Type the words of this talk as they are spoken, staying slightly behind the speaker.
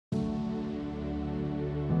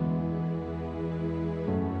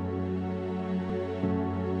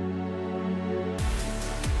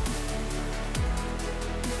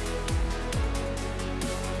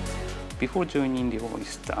Before joining the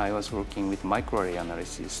OIST, I was working with microarray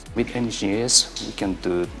analysis. With NGS, we can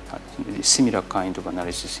do a similar kind of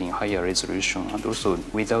analysis in higher resolution and also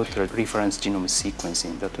without reference genome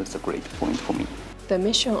sequencing. That was a great point for me. The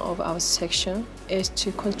mission of our section is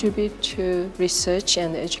to contribute to research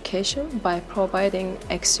and education by providing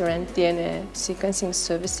excellent DNA sequencing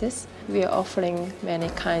services. We are offering many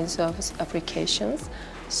kinds of applications,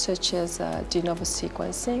 such as de novo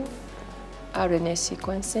sequencing, RNA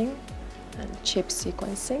sequencing, and chip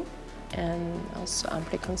sequencing, and also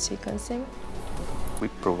amplicon sequencing. We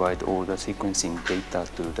provide all the sequencing data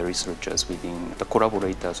to the researchers within the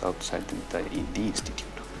collaborators outside the institute.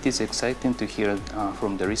 It is exciting to hear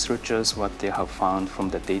from the researchers what they have found from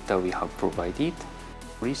the data we have provided.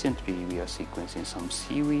 Recently, we are sequencing some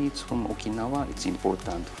seaweeds from Okinawa. It's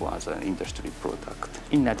important for as an industry product.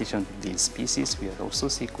 In addition to these species, we are also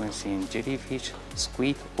sequencing jellyfish,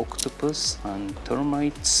 squid, octopus, and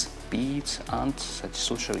termites, bees, ants, such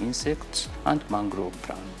social insects, and mangrove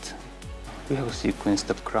plant. We have sequenced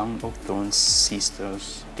the crown of thorns sea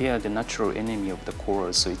stars. They are the natural enemy of the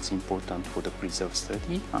coral, so it's important for the preserve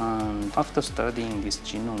study. And after studying this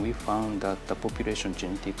genome, we found that the population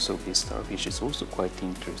genetics of this starfish is also quite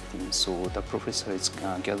interesting. So the professor is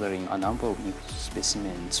gathering a number of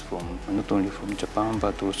specimens from not only from Japan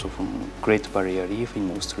but also from Great Barrier Reef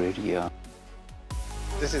in Australia.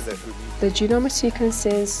 The genome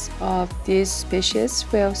sequences of these species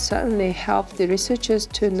will certainly help the researchers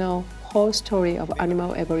to know whole story of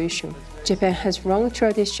animal evolution. Japan has long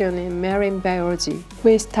tradition in marine biology.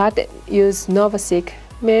 We started use NovaSeq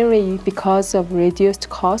mainly because of reduced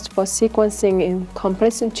cost for sequencing in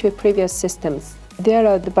comparison to previous systems. There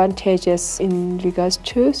are advantages in regards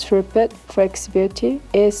to throughput, flexibility,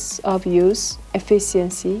 ease of use,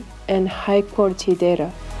 efficiency, and high quality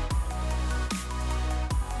data.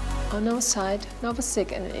 On our side,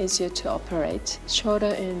 NovaSeq is easier to operate,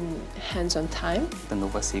 shorter in hands-on time. The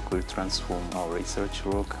NovaSeq will transform our research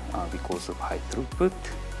work because of high throughput.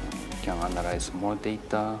 We can analyze more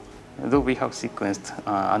data. Though we have sequenced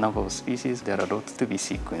a number of species, there are a lot to be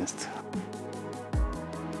sequenced.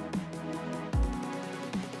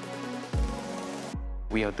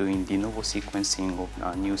 We are doing de novo sequencing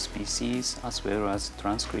of new species as well as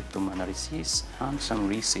transcriptome analysis and some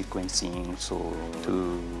resequencing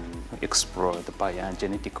to explore the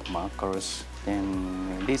biogenetic markers.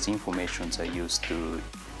 Then these informations are used to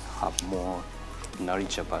have more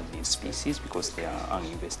knowledge about these species because they are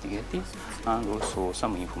uninvestigated, and also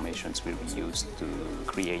some information will be used to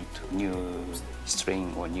create new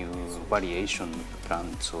strain or new variation of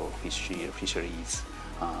plants or fisheries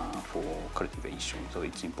for cultivation, so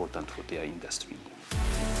it's important for their industry.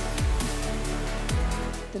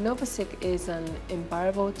 The NovaSeq is an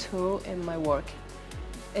invaluable tool in my work.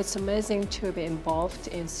 It's amazing to be involved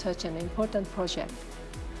in such an important project.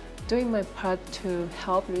 Doing my part to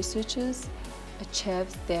help researchers achieve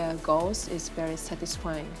their goals is very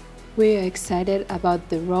satisfying. We are excited about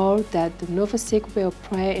the role that the NovaSeq will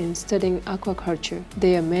play in studying aquaculture.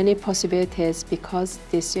 There are many possibilities because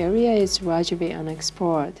this area is largely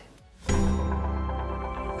unexplored.